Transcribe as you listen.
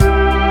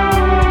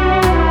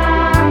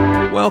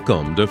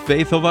Welcome to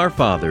Faith of Our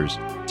Fathers.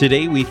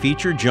 Today we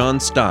feature John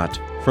Stott.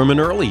 From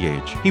an early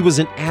age, he was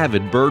an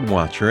avid bird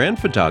watcher and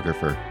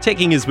photographer,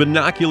 taking his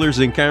binoculars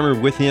and camera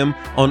with him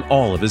on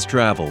all of his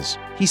travels.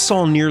 He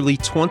saw nearly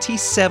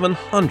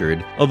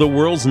 2,700 of the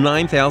world's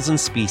 9,000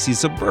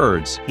 species of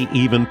birds. He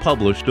even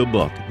published a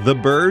book, The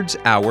Birds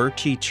Our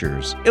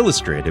Teachers,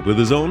 illustrated with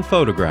his own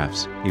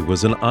photographs. He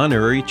was an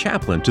honorary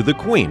chaplain to the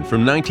Queen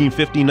from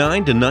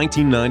 1959 to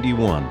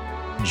 1991.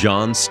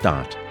 John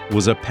Stott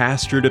was a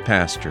pastor to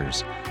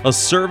pastors, a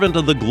servant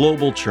of the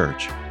global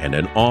church, and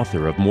an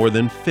author of more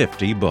than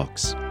 50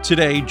 books.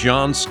 Today,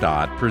 John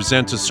Stott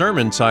presents a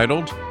sermon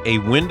titled, A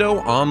Window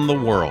on the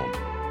World.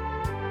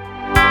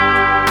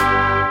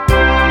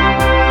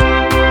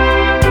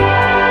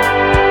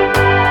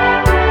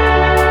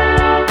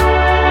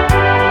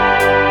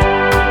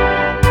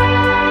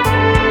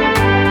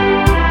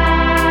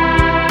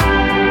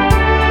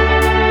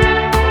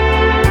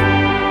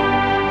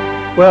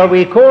 Well,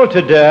 we call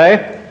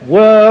today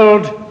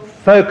World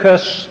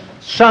Focus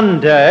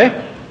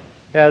Sunday,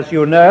 as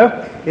you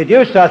know. It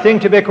used, I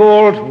think, to be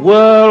called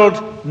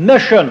World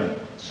Mission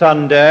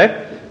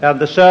Sunday, and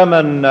the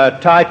sermon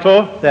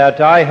title that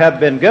I have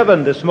been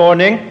given this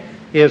morning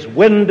is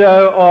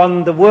Window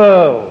on the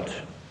World.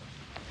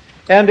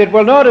 And it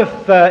will not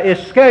have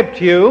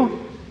escaped you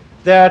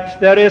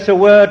that there is a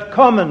word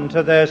common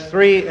to those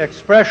three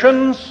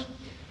expressions,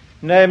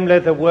 namely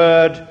the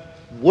word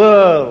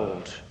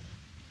world.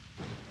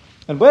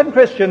 And when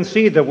Christians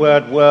see the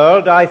word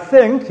world, I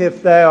think,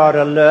 if they are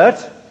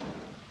alert,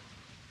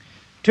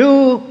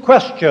 two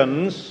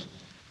questions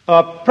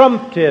are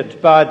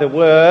prompted by the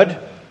word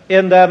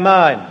in their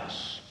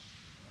minds.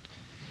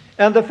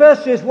 And the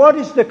first is, what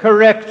is the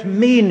correct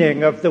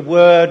meaning of the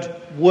word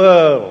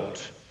world?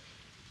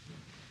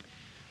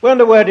 When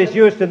the word is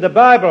used in the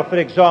Bible, for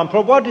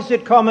example, what does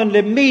it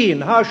commonly mean?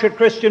 How should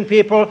Christian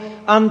people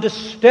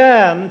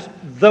understand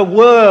the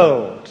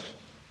world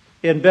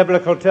in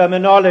biblical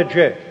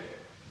terminology?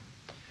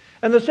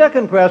 And the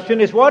second question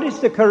is, what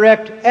is the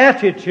correct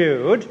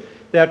attitude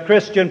that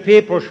Christian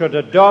people should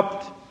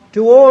adopt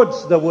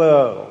towards the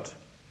world?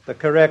 The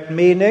correct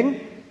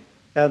meaning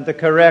and the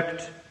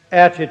correct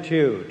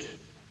attitude.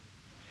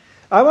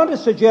 I want to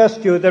suggest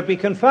to you that we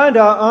can find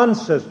our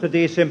answers to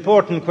these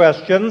important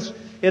questions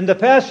in the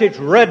passage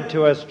read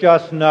to us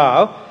just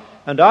now,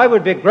 and I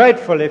would be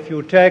grateful if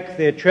you take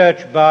the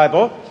Church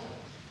Bible,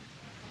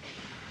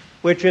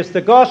 which is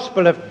the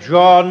Gospel of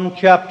John,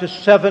 chapter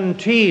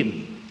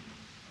 17.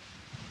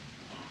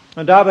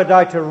 And I would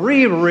like to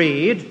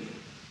reread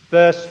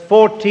verse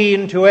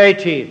 14 to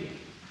 18.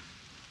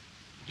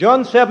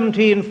 John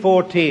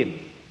 17:14.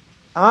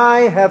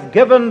 I have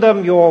given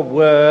them your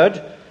word,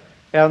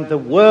 and the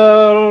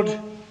world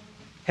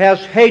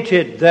has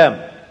hated them,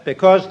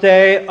 because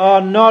they are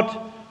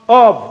not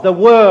of the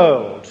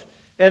world,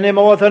 any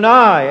more than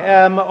I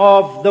am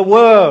of the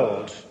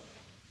world.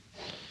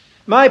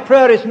 My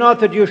prayer is not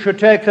that you should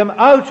take them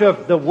out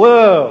of the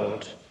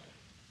world,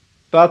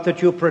 but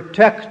that you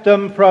protect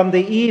them from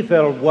the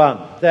evil one.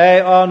 They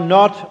are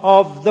not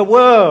of the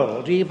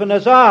world, even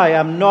as I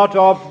am not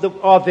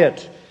of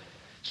it.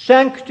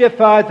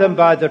 Sanctify them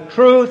by the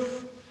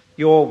truth.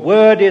 Your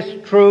word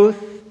is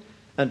truth.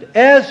 And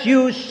as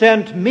you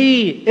sent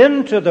me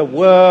into the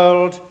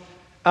world,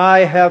 I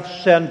have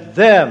sent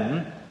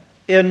them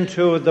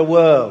into the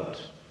world.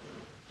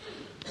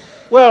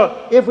 Well,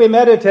 if we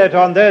meditate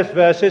on those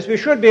verses, we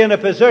should be in a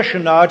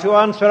position now to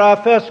answer our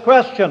first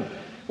question.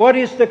 What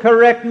is the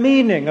correct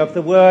meaning of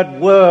the word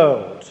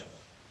world?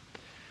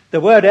 The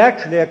word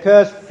actually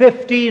occurs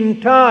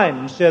 15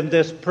 times in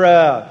this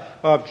prayer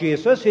of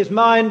Jesus. His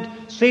mind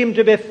seemed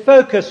to be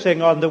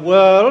focusing on the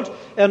world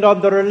and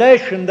on the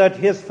relation that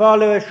his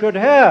followers should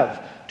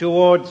have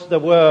towards the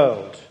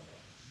world.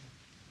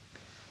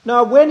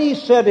 Now, when he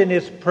said in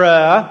his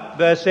prayer,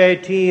 verse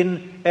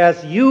 18,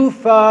 as you,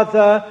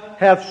 Father,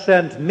 have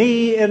sent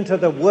me into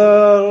the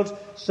world,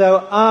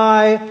 so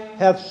I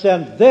have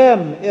sent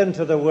them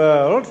into the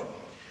world.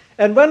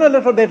 And when a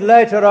little bit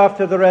later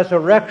after the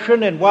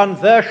resurrection, in one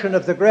version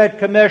of the Great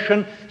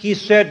Commission, he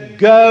said,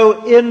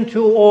 go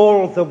into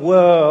all the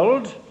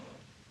world,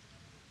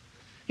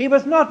 he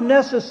was not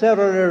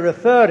necessarily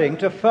referring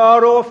to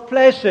far-off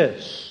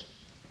places,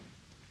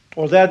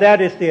 although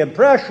that is the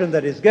impression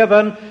that is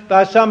given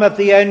by some of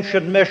the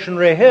ancient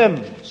missionary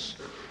hymns,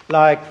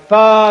 like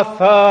far,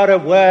 far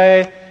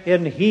away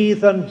in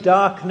heathen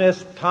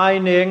darkness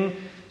pining,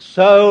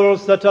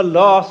 souls that are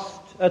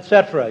lost,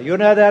 etc. You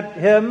know that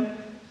hymn?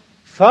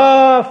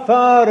 Far,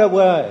 far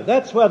away.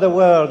 That's where the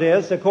world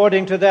is,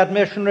 according to that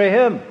missionary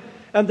hymn.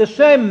 And the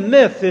same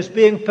myth is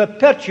being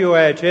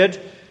perpetuated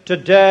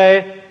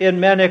today in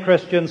many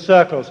Christian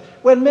circles.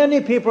 When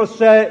many people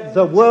say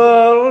the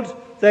world,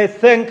 they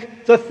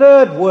think the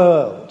third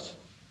world.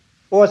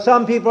 Or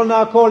some people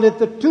now call it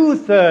the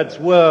two-thirds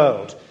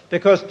world,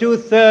 because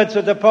two-thirds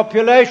of the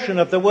population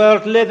of the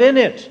world live in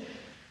it.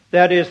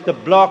 That is the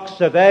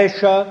blocks of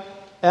Asia,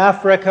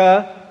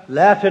 Africa,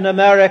 Latin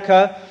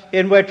America,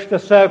 in which the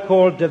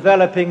so-called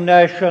developing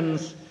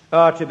nations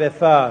are to be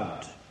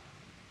found.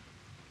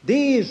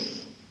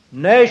 These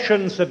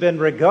nations have been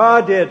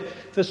regarded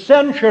for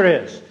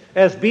centuries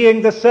as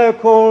being the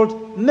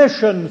so-called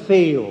mission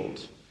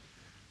field,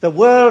 the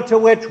world to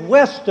which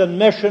Western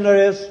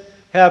missionaries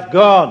have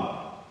gone,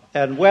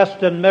 and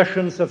Western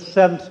missions have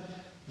sent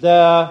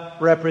their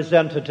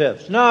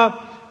representatives.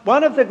 Now,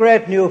 one of the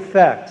great new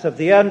facts of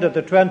the end of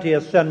the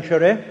 20th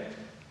century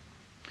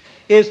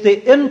is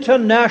the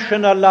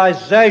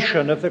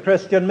internationalization of the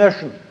Christian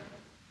mission.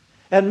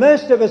 And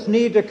most of us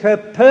need a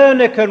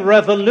Copernican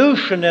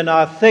revolution in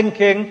our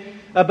thinking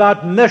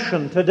about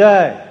mission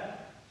today.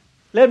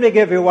 Let me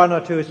give you one or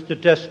two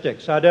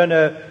statistics. I don't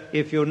know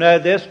if you know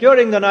this.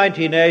 During the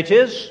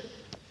 1980s,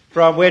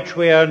 from which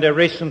we only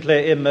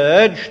recently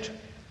emerged,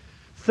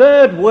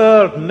 Third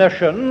World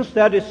missions,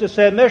 that is to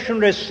say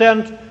missionaries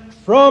sent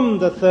from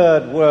the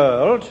Third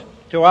World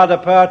to other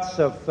parts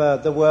of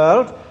the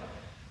world,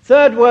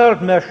 Third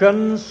World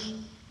missions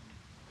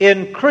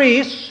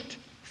increased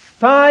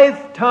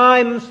 5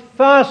 times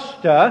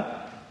faster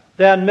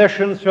than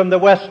missions from the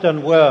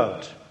Western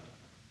world.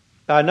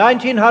 By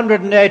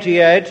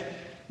 1988,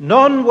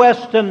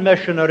 non-Western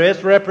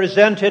missionaries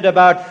represented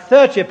about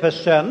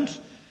 30%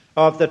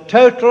 of the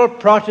total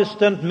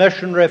Protestant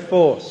missionary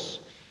force.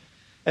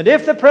 And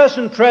if the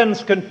present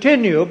trends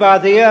continue, by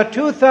the year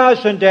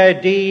 2000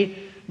 AD,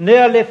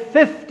 nearly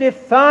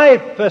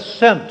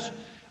 55%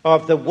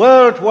 of the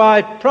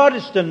worldwide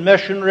Protestant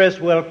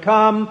missionaries will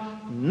come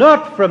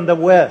not from the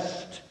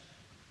West,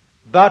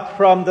 but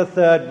from the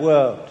Third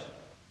World.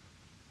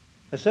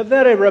 It's a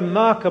very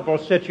remarkable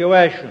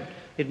situation.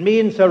 It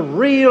means a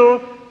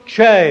real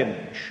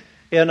change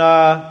in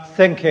our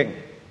thinking.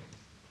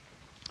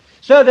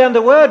 So then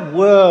the word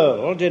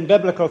world in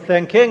biblical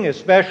thinking,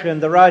 especially in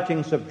the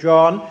writings of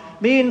John,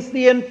 means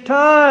the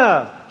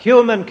entire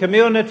human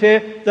community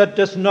that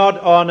does not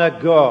honor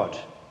God.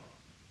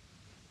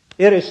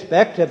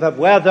 Irrespective of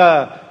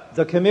whether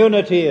the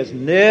community is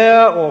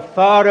near or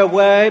far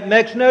away,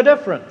 makes no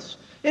difference.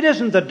 It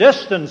isn't the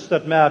distance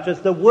that matters.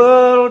 The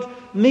world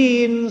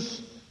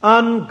means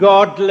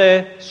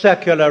ungodly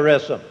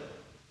secularism.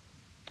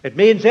 It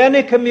means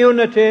any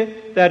community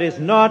that is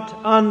not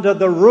under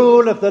the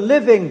rule of the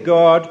living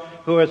God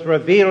who has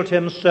revealed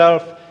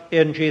himself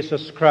in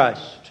Jesus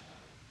Christ.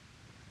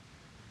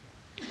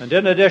 And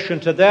in addition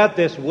to that,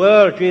 this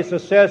world,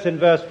 Jesus says in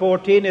verse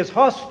 14, is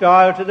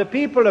hostile to the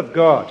people of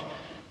God.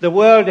 The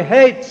world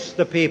hates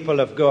the people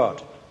of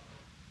God.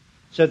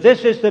 So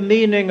this is the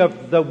meaning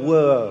of the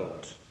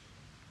world.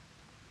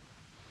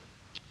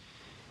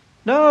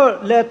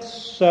 Now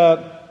let's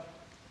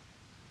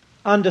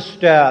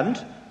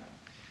understand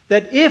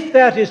that if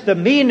that is the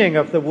meaning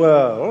of the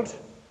world,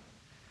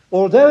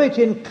 although it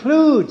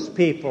includes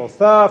people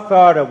far,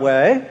 far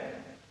away,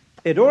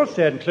 it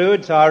also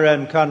includes our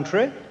own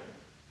country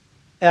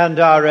and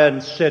our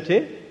own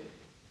city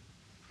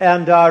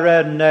and our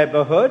own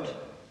neighborhood.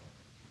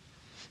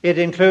 It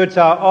includes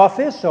our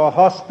office or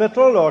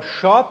hospital or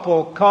shop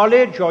or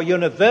college or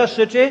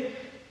university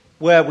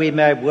where we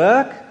may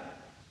work.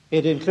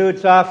 It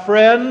includes our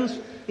friends.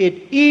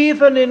 It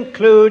even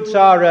includes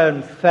our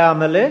own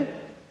family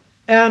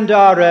and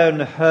our own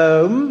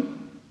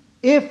home,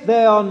 if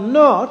they are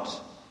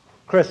not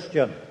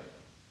Christian.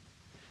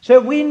 So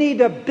we need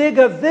a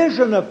bigger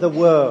vision of the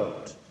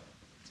world.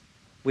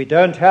 We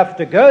don't have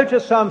to go to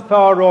some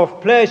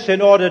far-off place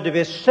in order to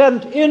be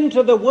sent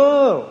into the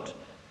world.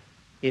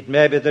 It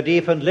may be that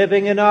even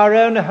living in our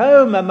own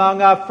home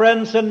among our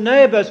friends and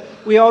neighbors,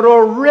 we are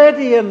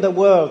already in the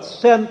world,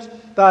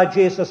 sent by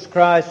Jesus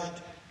Christ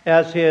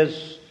as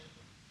his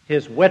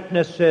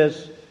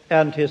witnesses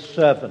and his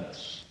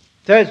servants.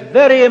 So it's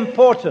very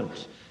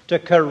important to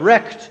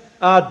correct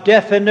our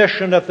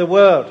definition of the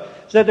world,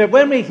 so that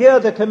when we hear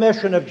the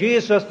commission of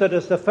Jesus, that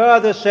as the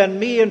Father sent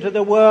me into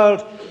the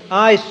world,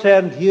 I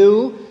send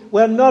you,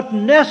 we're not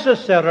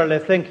necessarily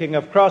thinking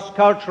of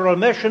cross-cultural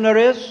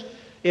missionaries,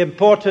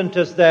 important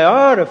as they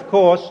are, of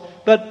course,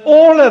 but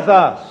all of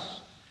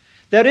us.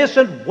 There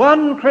isn't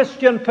one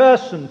Christian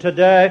person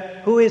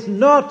today who is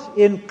not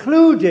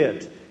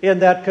included in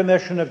that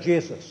commission of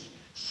Jesus,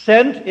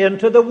 sent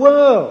into the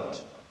world,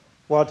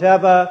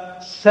 whatever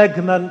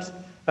segment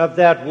of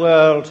that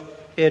world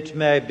it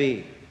may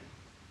be.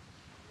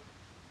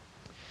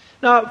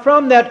 Now,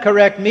 from that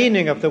correct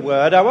meaning of the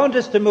word, I want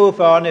us to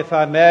move on, if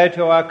I may,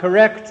 to our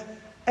correct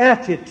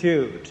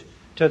attitude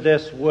to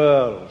this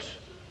world.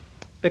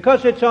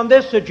 Because it's on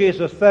this that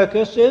Jesus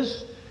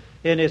focuses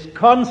in his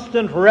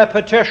constant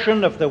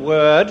repetition of the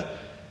word,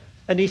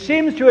 and he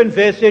seems to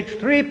envisage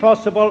 3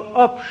 possible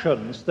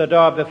options that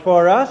are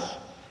before us.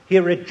 He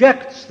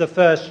rejects the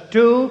first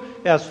 2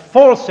 as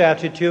false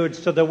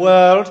attitudes to the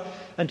world,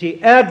 and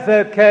he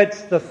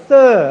advocates the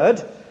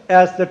third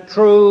as the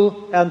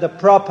true and the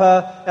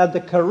proper and the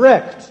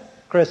correct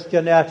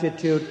Christian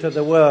attitude to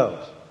the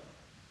world.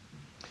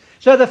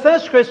 So the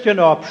first Christian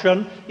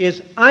option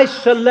is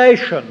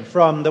isolation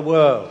from the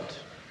world.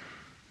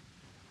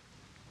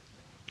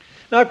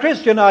 Now,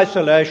 Christian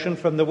isolation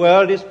from the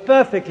world is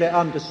perfectly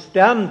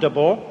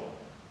understandable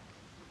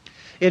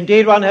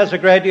Indeed, one has a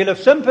great deal of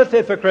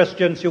sympathy for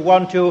Christians who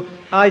want to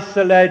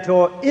isolate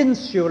or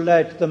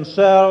insulate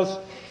themselves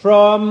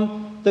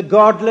from the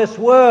godless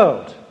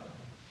world.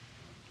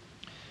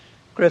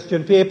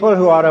 Christian people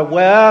who are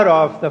aware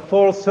of the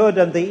falsehood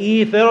and the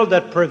evil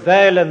that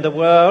prevail in the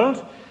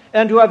world,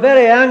 and who are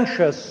very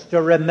anxious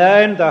to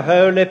remain the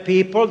holy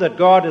people that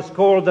God has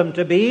called them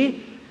to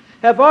be,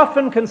 have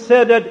often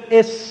considered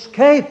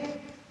escape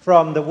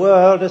from the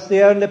world as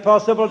the only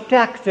possible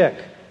tactic.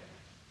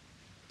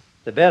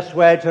 The best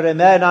way to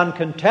remain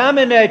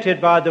uncontaminated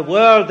by the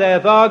world, they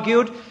have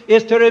argued,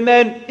 is to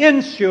remain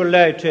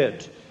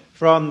insulated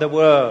from the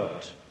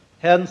world.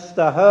 Hence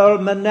the whole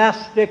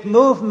monastic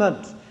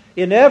movement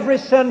in every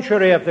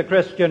century of the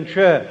Christian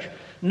church,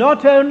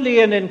 not only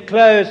in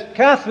enclosed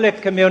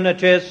Catholic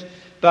communities,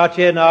 but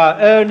in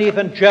our own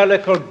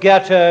evangelical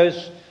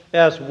ghettos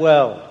as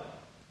well.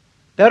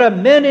 There are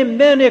many,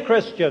 many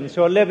Christians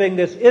who are living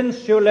this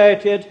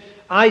insulated,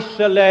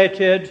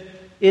 isolated,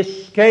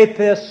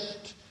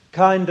 escapist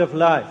kind of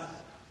life.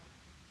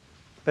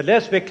 But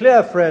let's be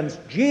clear, friends,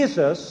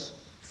 Jesus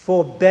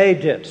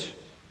forbade it.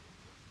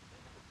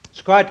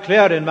 It's quite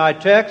clear in my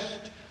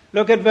text.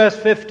 Look at verse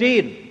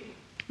 15.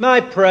 My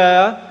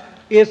prayer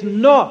is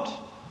not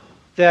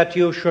that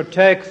you should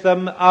take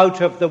them out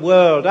of the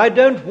world. I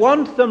don't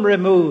want them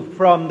removed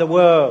from the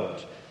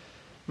world.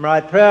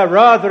 My prayer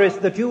rather is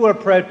that you will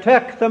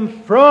protect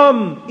them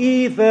from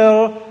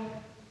evil,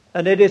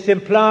 and it is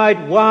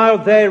implied while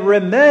they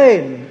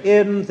remain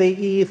in the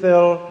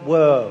evil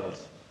world.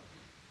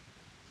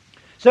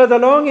 So the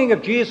longing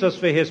of Jesus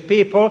for his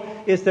people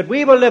is that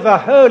we will live a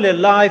holy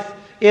life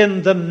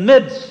in the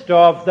midst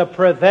of the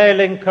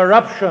prevailing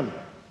corruption.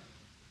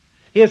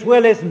 His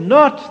will is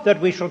not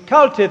that we shall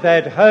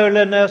cultivate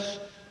holiness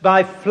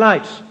by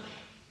flight,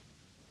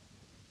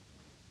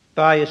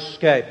 by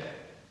escape.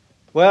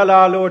 Well,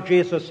 our Lord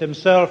Jesus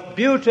himself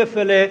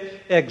beautifully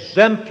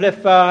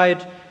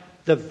exemplified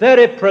the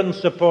very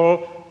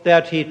principle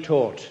that he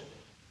taught.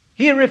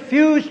 He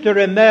refused to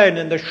remain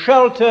in the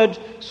sheltered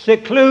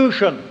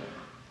seclusion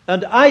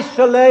and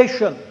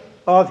isolation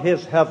of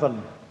his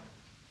heaven.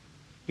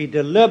 He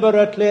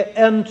deliberately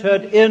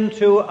entered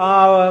into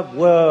our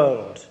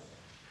world.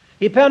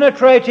 He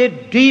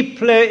penetrated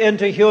deeply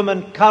into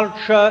human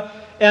culture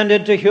and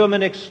into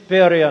human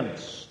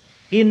experience.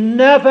 He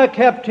never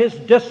kept his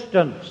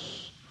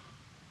distance.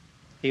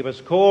 He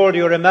was called,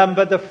 you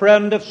remember, the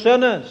friend of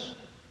sinners,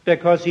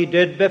 because he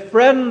did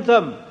befriend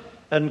them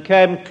and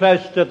came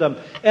close to them.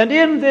 And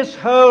in this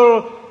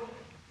whole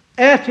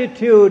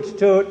attitude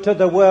to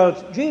the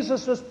world,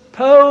 Jesus was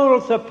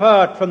poles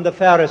apart from the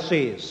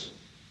Pharisees.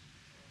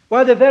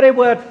 Well, the very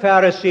word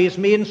Pharisees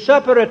means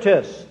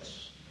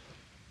separatists.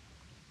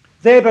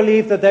 They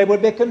believed that they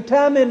would be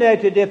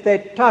contaminated if they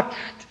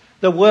touched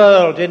the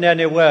world in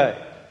any way.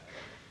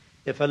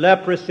 If a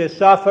leprosy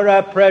sufferer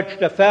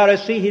approached a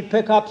Pharisee, he'd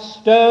pick up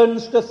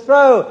stones to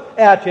throw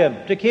at him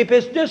to keep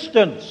his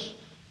distance.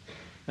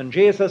 And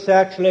Jesus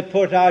actually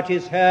put out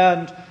his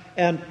hand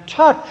and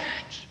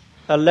touched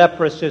a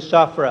leprosy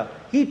sufferer.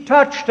 He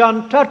touched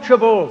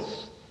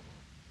untouchables.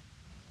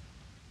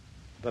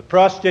 If a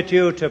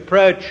prostitute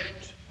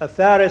approached a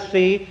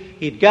Pharisee,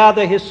 he'd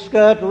gather his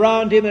skirt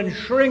around him and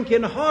shrink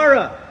in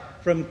horror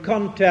from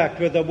contact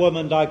with a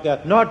woman like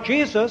that. Not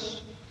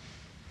Jesus.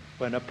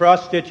 When a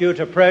prostitute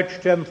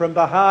approached him from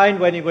behind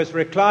when he was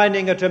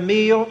reclining at a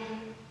meal,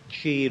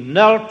 she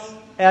knelt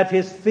at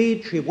his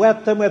feet, she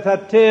wet them with her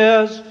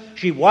tears,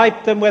 she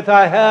wiped them with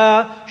her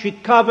hair, she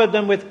covered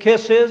them with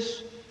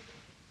kisses.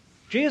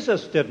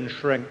 Jesus didn't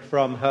shrink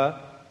from her.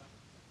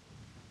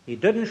 He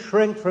didn't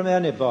shrink from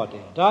anybody.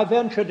 And I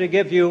venture to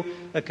give you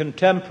a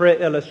contemporary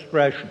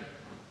illustration.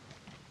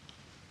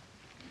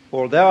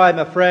 Although I'm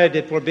afraid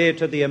it will be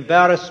to the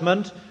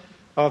embarrassment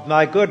of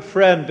my good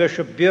friend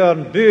Bishop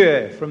Bjørn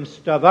Bue from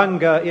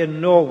Stavanger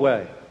in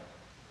Norway.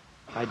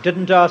 I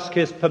didn't ask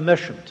his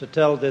permission to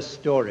tell this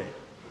story.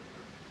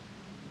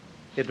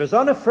 It was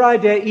on a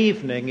Friday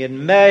evening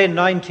in May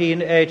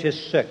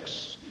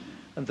 1986,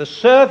 and the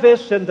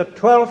service in the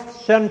 12th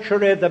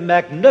century, the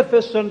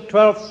magnificent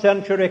 12th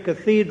century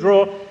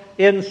cathedral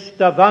in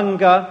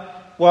Stavanger,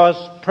 was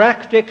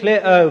practically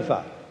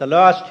over. The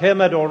last hymn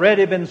had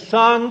already been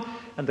sung,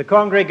 and the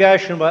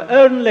congregation were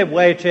only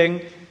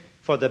waiting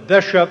for the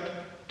bishop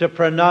to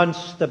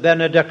pronounce the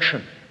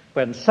benediction,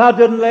 when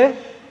suddenly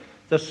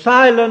the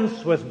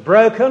silence was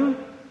broken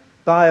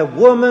by a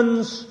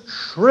woman's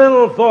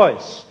shrill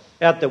voice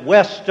at the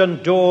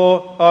western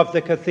door of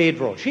the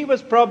cathedral. She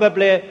was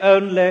probably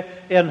only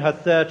in her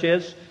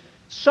 30s,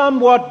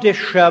 somewhat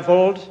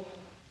disheveled.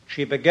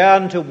 She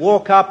began to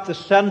walk up the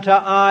center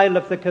aisle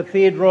of the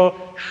cathedral,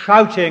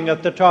 shouting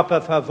at the top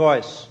of her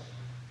voice,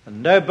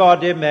 and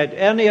nobody made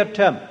any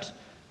attempt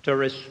to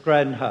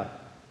restrain her.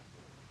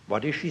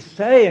 "What is she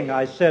saying?"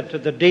 I said to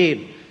the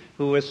dean,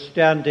 who was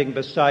standing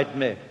beside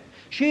me.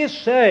 "She is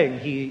saying,"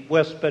 he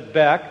whispered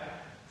back,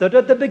 "that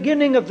at the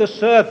beginning of the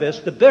service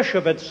the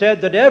bishop had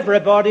said that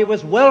everybody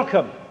was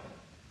welcome,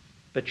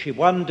 but she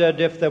wondered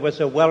if there was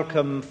a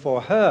welcome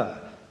for her."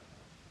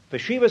 For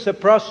she was a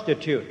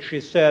prostitute,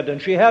 she said,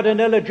 and she had an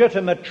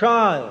illegitimate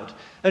child,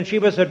 and she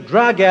was a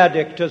drug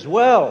addict as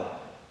well.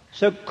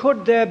 So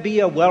could there be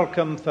a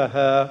welcome for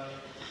her?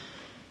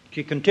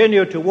 She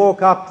continued to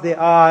walk up the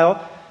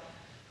aisle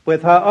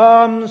with her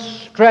arms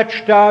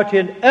stretched out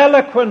in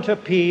eloquent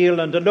appeal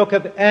and a look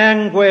of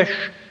anguish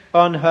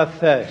on her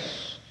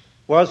face.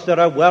 Was there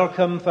a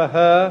welcome for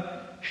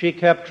her? She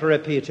kept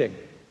repeating.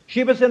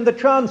 She was in the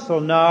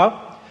chancel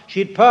now.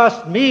 She'd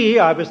passed me,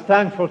 I was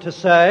thankful to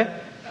say.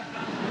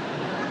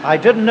 I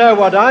didn't know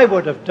what I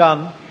would have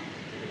done.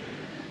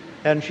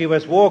 And she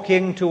was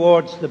walking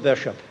towards the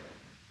bishop.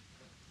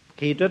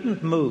 He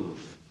didn't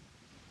move.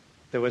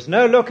 There was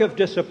no look of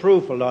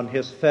disapproval on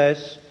his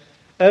face,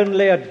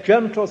 only a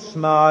gentle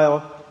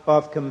smile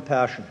of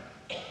compassion.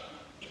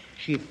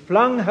 She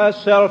flung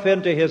herself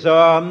into his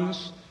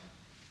arms,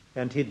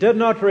 and he did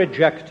not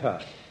reject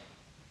her.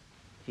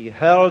 He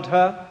held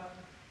her,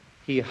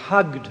 he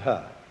hugged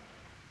her,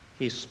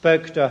 he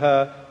spoke to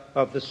her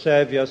of the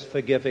Savior's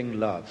forgiving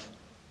love.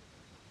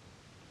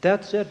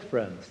 That's it,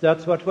 friends.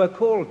 That's what we're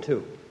called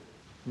to,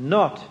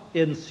 not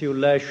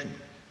insulation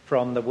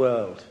from the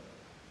world.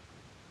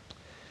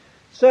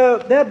 So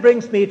that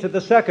brings me to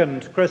the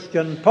second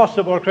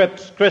possible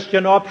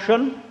Christian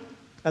option,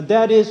 and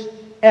that is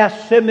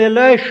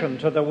assimilation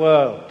to the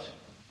world.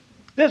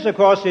 This, of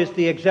course, is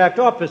the exact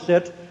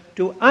opposite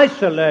to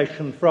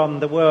isolation from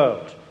the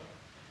world.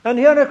 And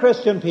here are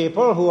Christian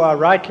people who are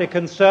rightly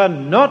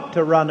concerned not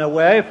to run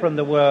away from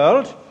the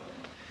world.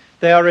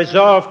 They are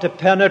resolved to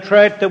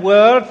penetrate the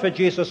world for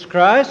Jesus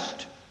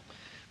Christ.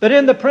 But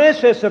in the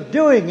process of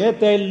doing it,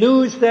 they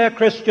lose their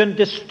Christian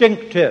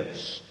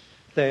distinctives.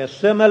 They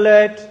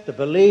assimilate the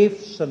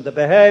beliefs and the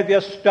behavior,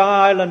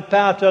 style and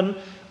pattern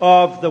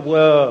of the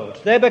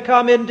world. They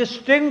become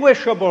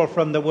indistinguishable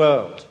from the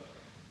world.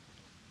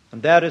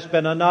 And that has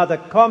been another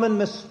common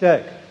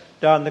mistake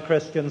down the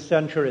Christian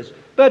centuries.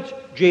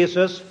 But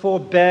Jesus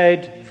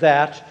forbade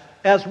that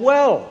as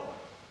well.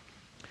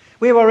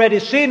 We've already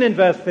seen in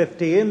verse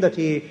 15 that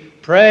he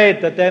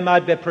prayed that they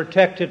might be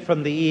protected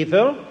from the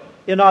evil.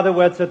 In other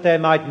words, that they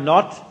might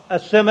not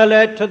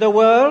assimilate to the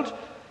world.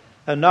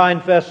 And now in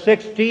verse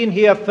 16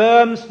 he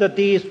affirms that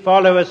these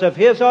followers of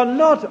his are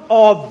not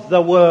of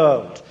the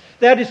world.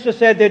 That is to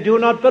say, they do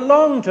not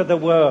belong to the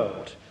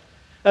world.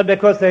 And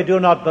because they do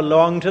not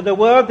belong to the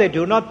world, they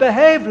do not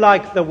behave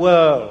like the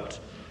world.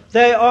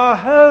 They are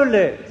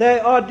holy, they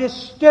are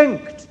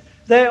distinct,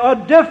 they are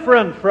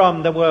different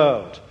from the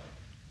world.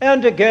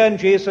 And again,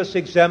 Jesus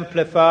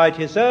exemplified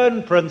his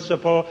own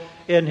principle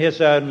in his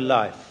own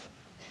life.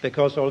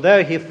 Because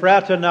although he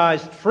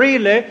fraternized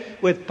freely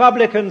with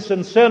publicans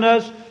and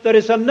sinners, there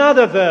is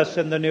another verse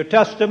in the New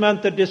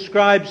Testament that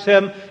describes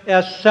him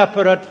as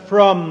separate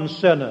from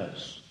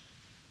sinners.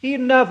 He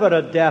never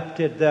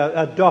adopted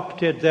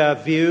their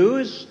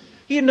views.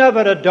 He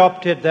never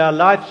adopted their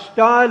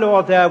lifestyle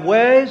or their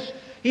ways.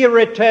 He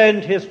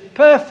retained his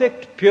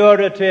perfect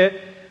purity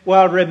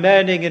while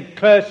remaining in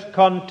close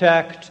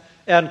contact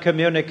and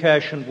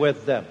communication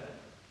with them.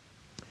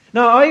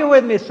 Now, are you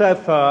with me so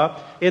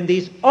far in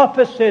these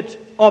opposite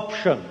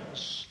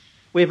options?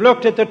 We've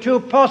looked at the two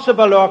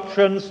possible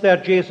options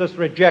that Jesus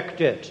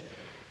rejected.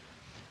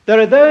 There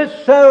are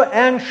those so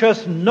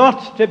anxious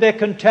not to be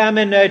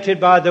contaminated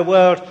by the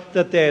world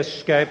that they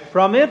escape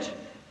from it.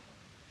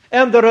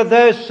 And there are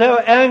those so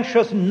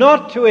anxious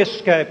not to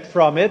escape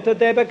from it that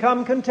they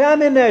become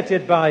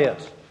contaminated by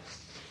it.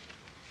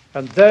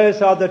 And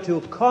those are the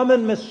two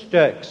common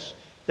mistakes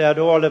that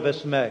all of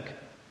us make.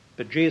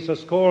 But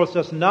Jesus calls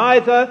us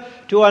neither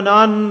to an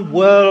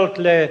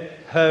unworldly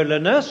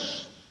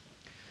holiness,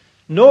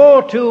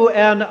 nor to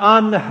an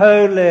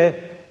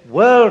unholy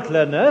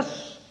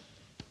worldliness,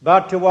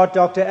 but to what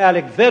Dr.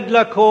 Alec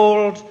Vidler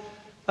called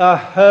a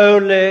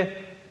holy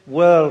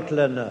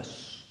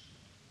worldliness.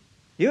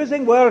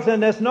 Using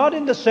worldliness not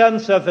in the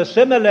sense of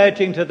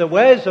assimilating to the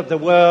ways of the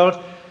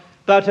world,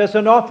 but as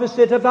an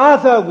opposite of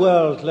other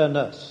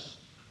worldliness.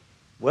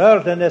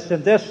 Worldliness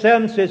in this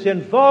sense is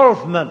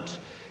involvement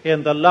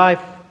in the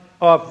life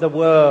of the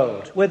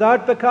world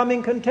without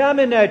becoming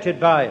contaminated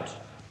by it.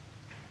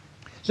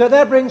 So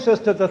that brings us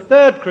to the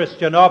third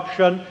Christian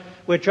option,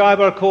 which I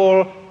will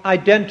call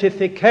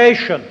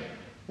identification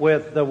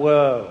with the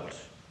world.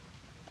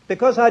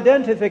 Because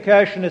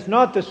identification is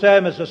not the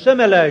same as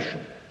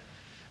assimilation.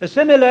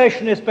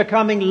 Assimilation is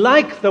becoming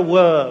like the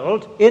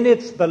world in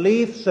its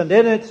beliefs and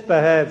in its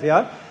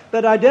behavior,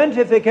 but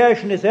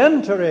identification is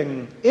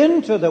entering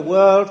into the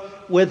world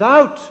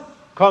without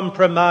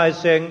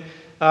compromising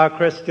our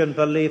Christian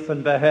belief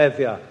and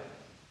behavior.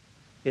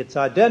 It's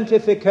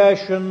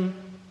identification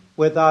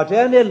without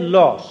any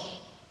loss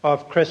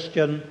of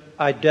Christian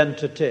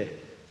identity.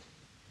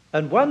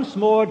 And once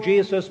more,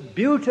 Jesus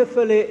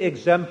beautifully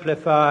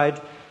exemplified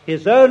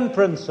his own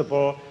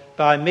principle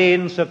by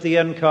means of the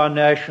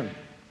incarnation.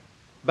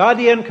 By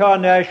the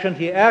incarnation,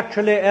 he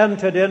actually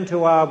entered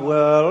into our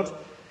world,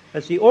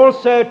 as he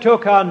also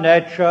took our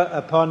nature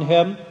upon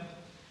him.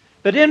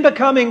 But in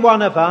becoming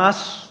one of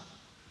us,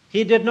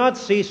 he did not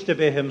cease to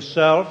be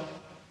himself.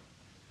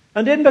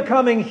 And in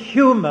becoming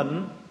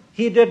human,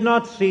 He did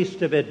not cease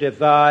to be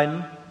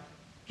divine.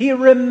 He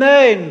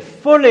remained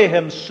fully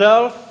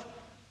himself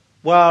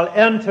while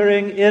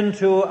entering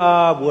into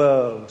our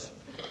world.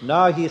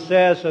 Now he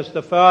says, as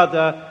the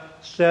Father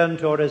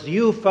sent, or as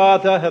you,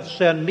 Father, have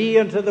sent me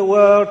into the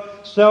world,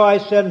 so I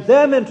send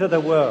them into the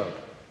world.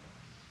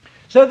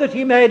 So that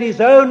he made his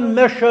own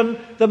mission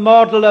the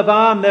model of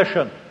our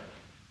mission,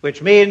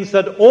 which means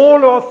that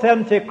all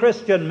authentic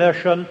Christian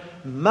mission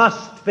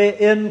must be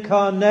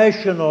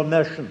incarnational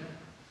mission.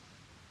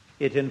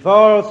 It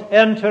involves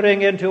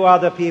entering into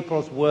other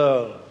people's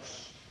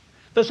worlds.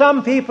 For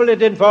some people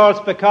it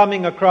involves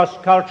becoming a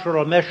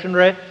cross-cultural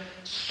missionary,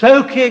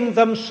 soaking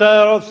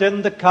themselves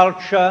in the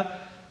culture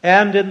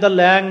and in the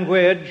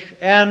language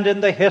and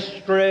in the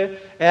history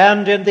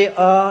and in the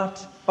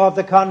art of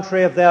the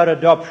country of their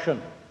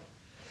adoption.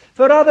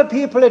 For other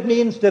people it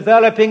means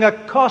developing a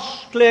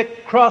costly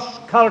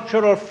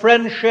cross-cultural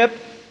friendship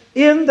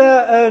in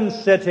their own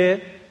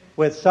city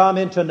with some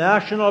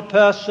international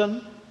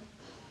person,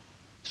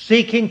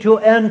 seeking to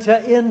enter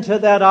into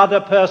that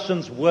other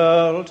person's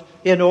world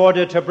in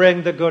order to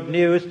bring the good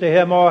news to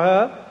him or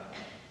her.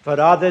 For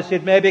others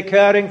it may be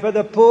caring for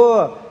the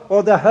poor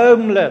or the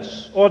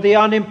homeless or the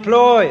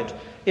unemployed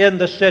in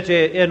the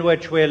city in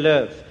which we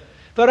live.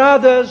 For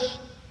others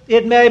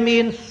it may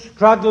mean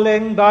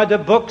struggling by the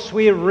books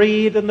we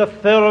read and the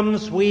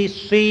films we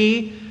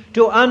see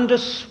to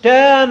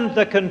understand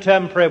the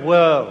contemporary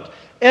world,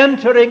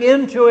 entering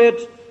into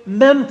it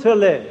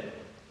mentally,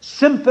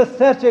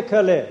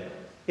 sympathetically,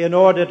 in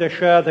order to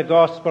share the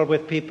gospel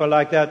with people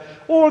like that.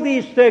 All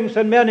these things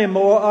and many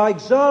more are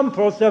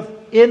examples of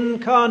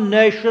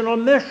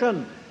incarnational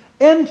mission,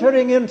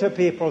 entering into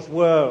people's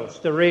worlds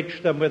to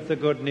reach them with the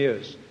good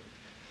news.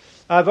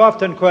 I've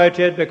often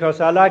quoted,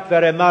 because I like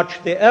very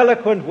much, the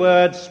eloquent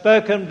words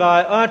spoken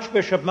by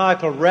Archbishop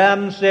Michael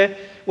Ramsey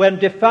when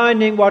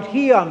defining what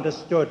he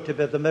understood to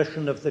be the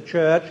mission of the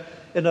church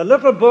in a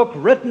little book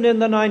written in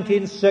the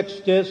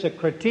 1960s, a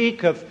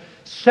critique of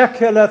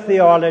secular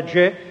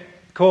theology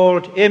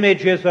called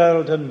Images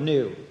Old and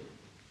New.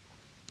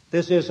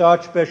 This is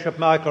Archbishop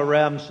Michael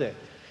Ramsey.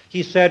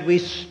 He said, "We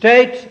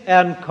state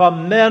and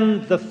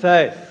commend the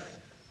faith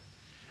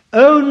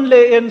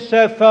only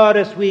insofar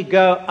as we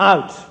go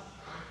out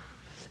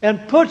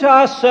and put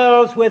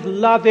ourselves with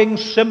loving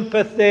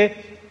sympathy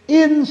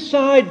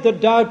inside the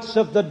doubts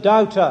of the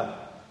doubter,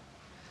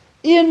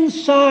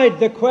 inside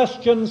the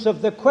questions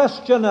of the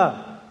questioner,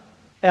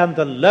 and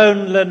the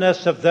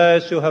loneliness of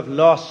those who have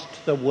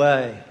lost the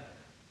way."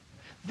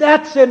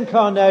 That's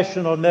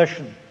incarnational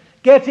mission,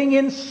 getting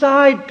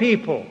inside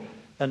people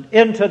and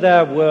into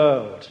their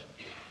world.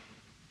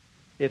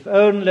 If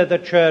only the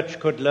church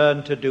could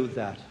learn to do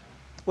that.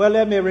 Well,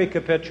 let me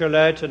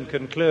recapitulate and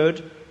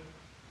conclude.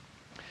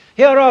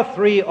 Here are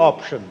three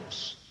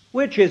options.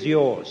 Which is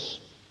yours?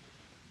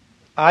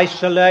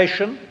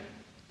 Isolation,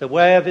 the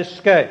way of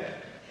escape.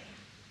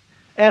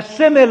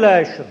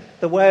 Assimilation,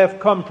 the way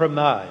of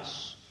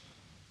compromise.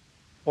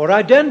 Or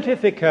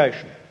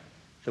identification,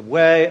 the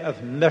way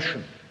of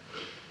mission.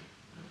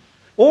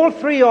 All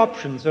three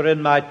options are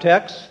in my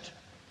text.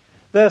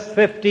 Verse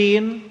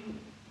 15,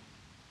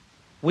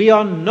 we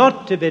are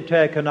not to be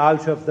taken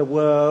out of the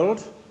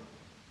world,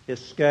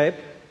 escape.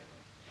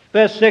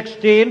 Verse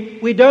 16,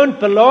 we don't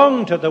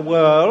belong to the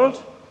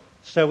world,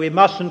 so we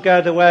mustn't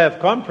go the way of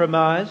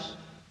compromise.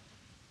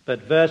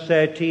 But verse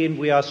 18,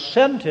 we are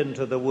sent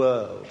into the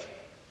world,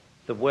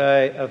 the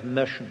way of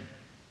mission.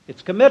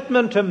 It's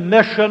commitment to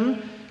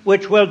mission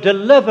which will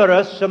deliver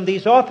us from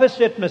these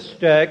opposite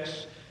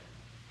mistakes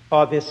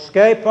of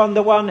escape on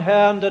the one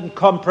hand and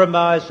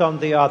compromise on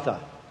the other.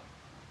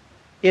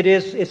 It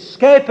is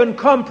escape and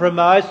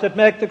compromise that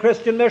make the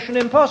Christian mission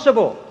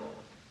impossible.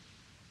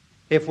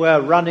 If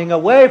we're running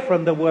away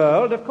from the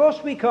world, of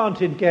course we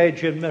can't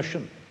engage in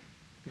mission.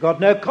 We've got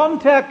no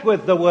contact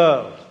with the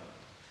world.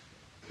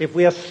 If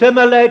we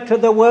assimilate to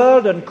the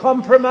world and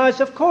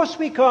compromise, of course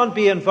we can't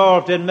be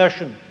involved in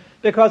mission,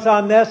 because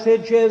our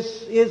message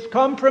is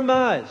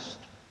compromised.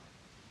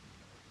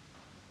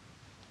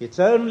 It's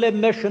only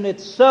mission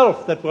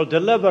itself that will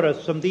deliver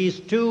us from these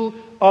two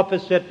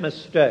opposite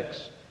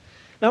mistakes.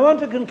 Now I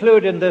want to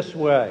conclude in this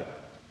way.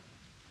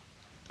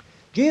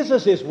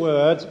 Jesus'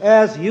 words,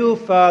 "As you,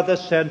 Father,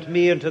 sent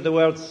me into the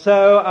world,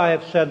 so I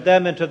have sent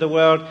them into the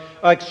world,"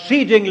 are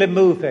exceedingly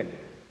moving.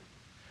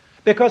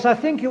 Because I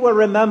think you will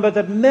remember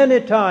that many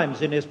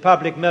times in his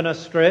public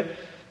ministry,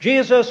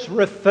 Jesus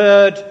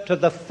referred to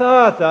the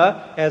Father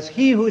as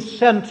he who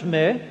sent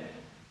me,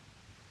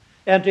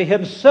 and to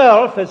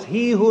himself as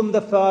he whom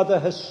the Father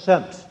has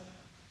sent.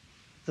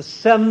 The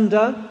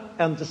sender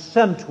and the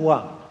sent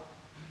one.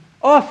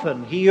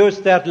 Often he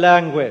used that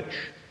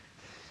language.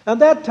 And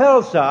that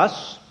tells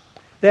us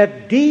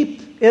that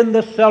deep in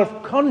the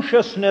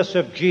self-consciousness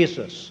of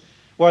Jesus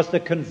was the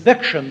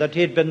conviction that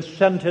he had been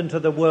sent into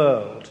the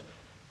world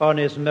on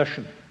his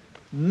mission.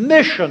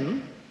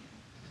 Mission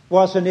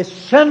was an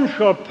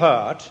essential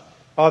part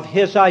of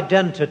his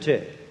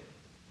identity.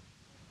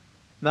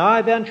 Now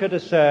I venture to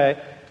say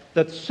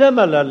that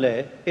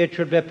similarly it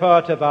should be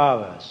part of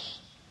ours.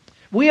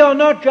 We are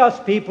not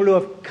just people who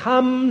have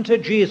come to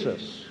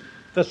Jesus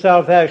for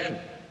salvation.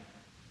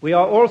 We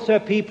are also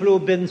people who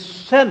have been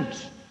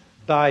sent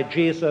by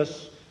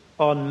Jesus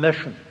on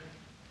mission.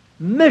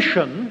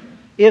 Mission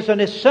is an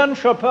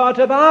essential part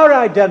of our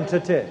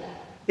identity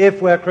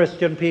if we're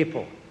Christian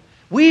people.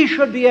 We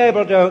should be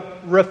able to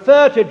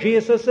refer to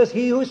Jesus as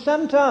He who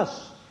sent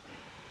us.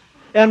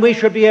 And we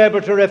should be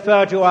able to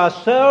refer to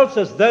ourselves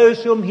as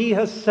those whom He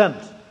has sent.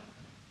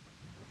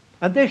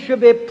 And this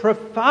should be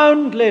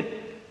profoundly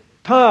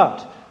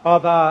part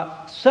of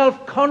our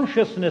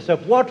self-consciousness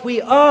of what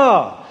we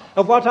are,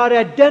 of what our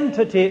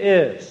identity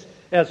is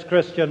as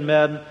Christian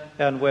men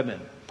and women.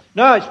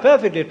 Now, it's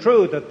perfectly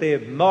true that the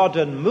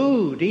modern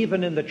mood,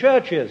 even in the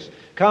churches,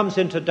 comes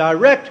into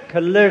direct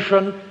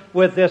collision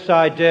with this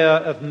idea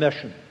of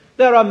mission.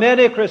 There are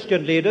many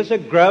Christian leaders, a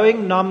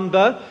growing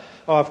number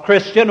of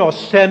Christian or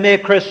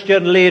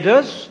semi-Christian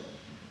leaders,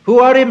 who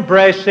are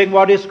embracing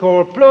what is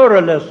called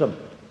pluralism.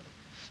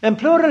 And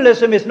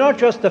pluralism is not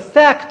just the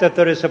fact that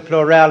there is a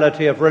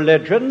plurality of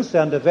religions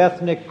and of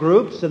ethnic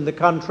groups in the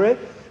country.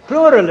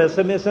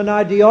 Pluralism is an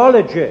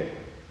ideology.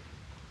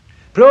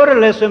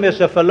 Pluralism is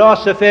a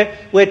philosophy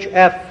which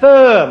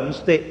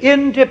affirms the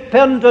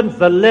independent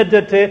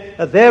validity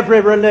of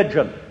every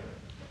religion.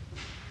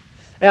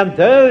 And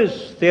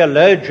those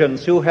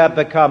theologians who have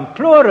become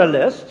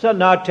pluralists are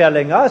now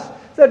telling us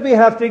that we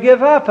have to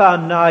give up our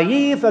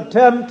naive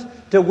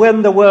attempt to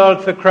win the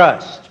world for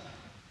Christ.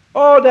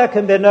 Oh, there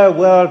can be no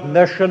world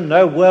mission,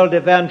 no world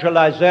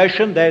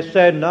evangelization, they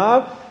say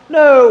now.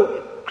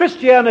 No,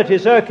 Christianity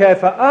is okay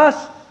for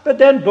us, but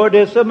then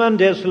Buddhism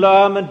and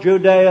Islam and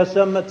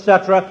Judaism,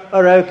 etc.,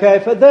 are okay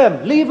for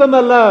them. Leave them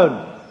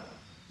alone.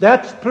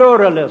 That's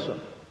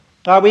pluralism.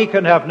 Now, we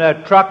can have no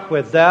truck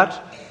with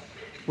that.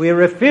 We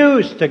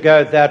refuse to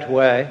go that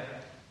way.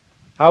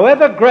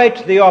 However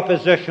great the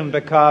opposition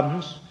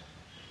becomes,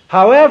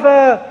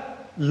 however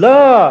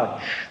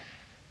large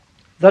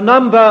the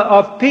number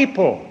of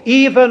people,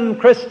 even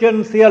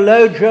Christian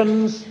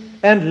theologians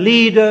and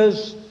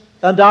leaders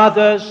and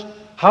others,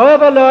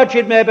 however large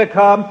it may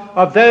become,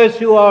 of those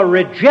who are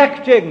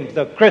rejecting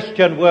the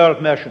Christian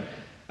world mission,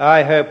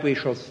 I hope we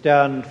shall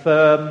stand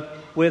firm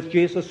with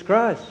Jesus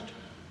Christ.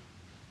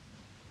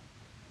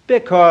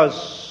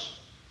 Because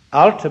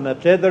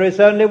ultimately there is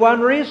only one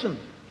reason,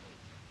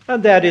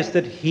 and that is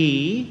that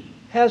He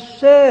has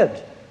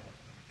said,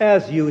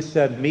 "As you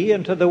sent me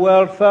into the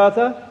world,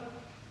 Father,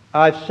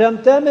 I've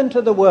sent them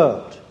into the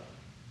world."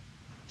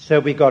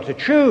 So we got to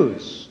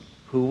choose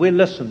who we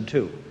listen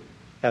to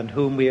and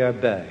whom we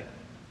obey.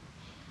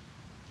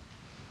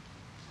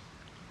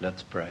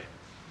 Let's pray.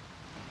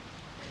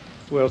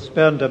 We'll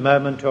spend a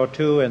moment or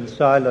two in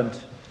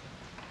silent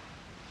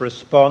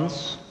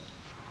response.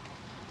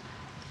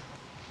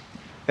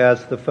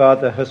 As the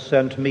Father has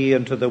sent me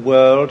into the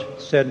world,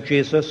 sent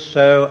Jesus,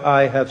 so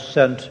I have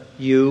sent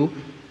you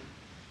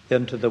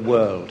into the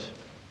world.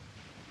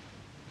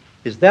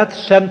 Is that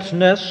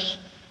sentness,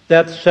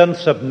 that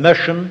sense of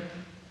mission,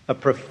 a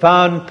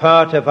profound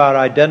part of our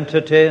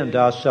identity and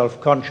our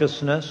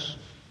self-consciousness?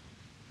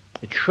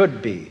 It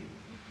should be.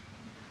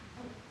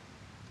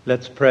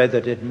 Let's pray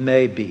that it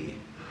may be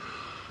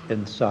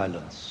in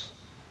silence.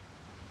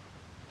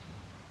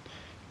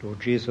 Lord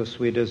Jesus,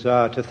 we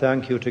desire to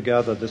thank you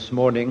together this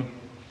morning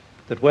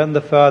that when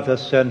the Father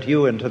sent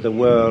you into the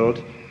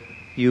world,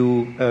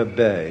 you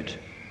obeyed.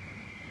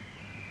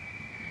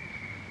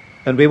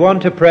 And we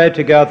want to pray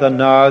together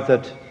now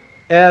that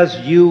as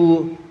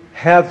you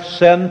have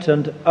sent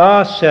and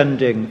are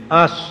sending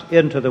us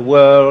into the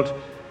world,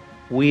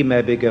 we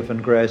may be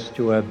given grace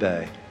to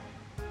obey.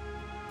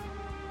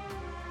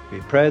 We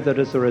pray that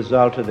as a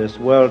result of this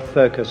World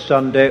Focus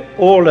Sunday,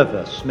 all of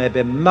us may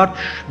be much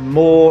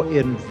more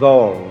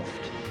involved,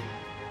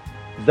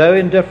 though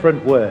in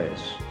different ways,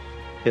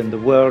 in the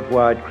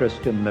worldwide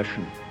Christian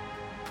mission.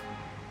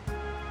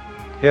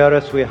 Hear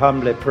us, we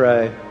humbly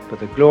pray, for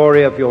the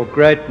glory of your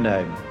great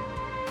name.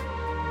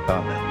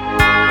 Amen.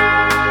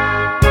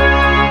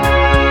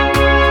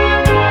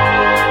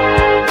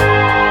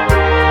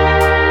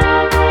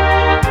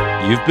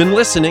 You've been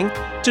listening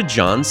to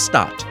John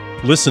Stott.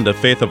 Listen to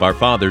Faith of Our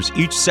Fathers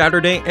each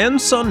Saturday and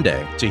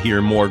Sunday to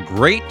hear more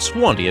great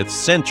 20th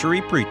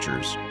century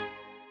preachers.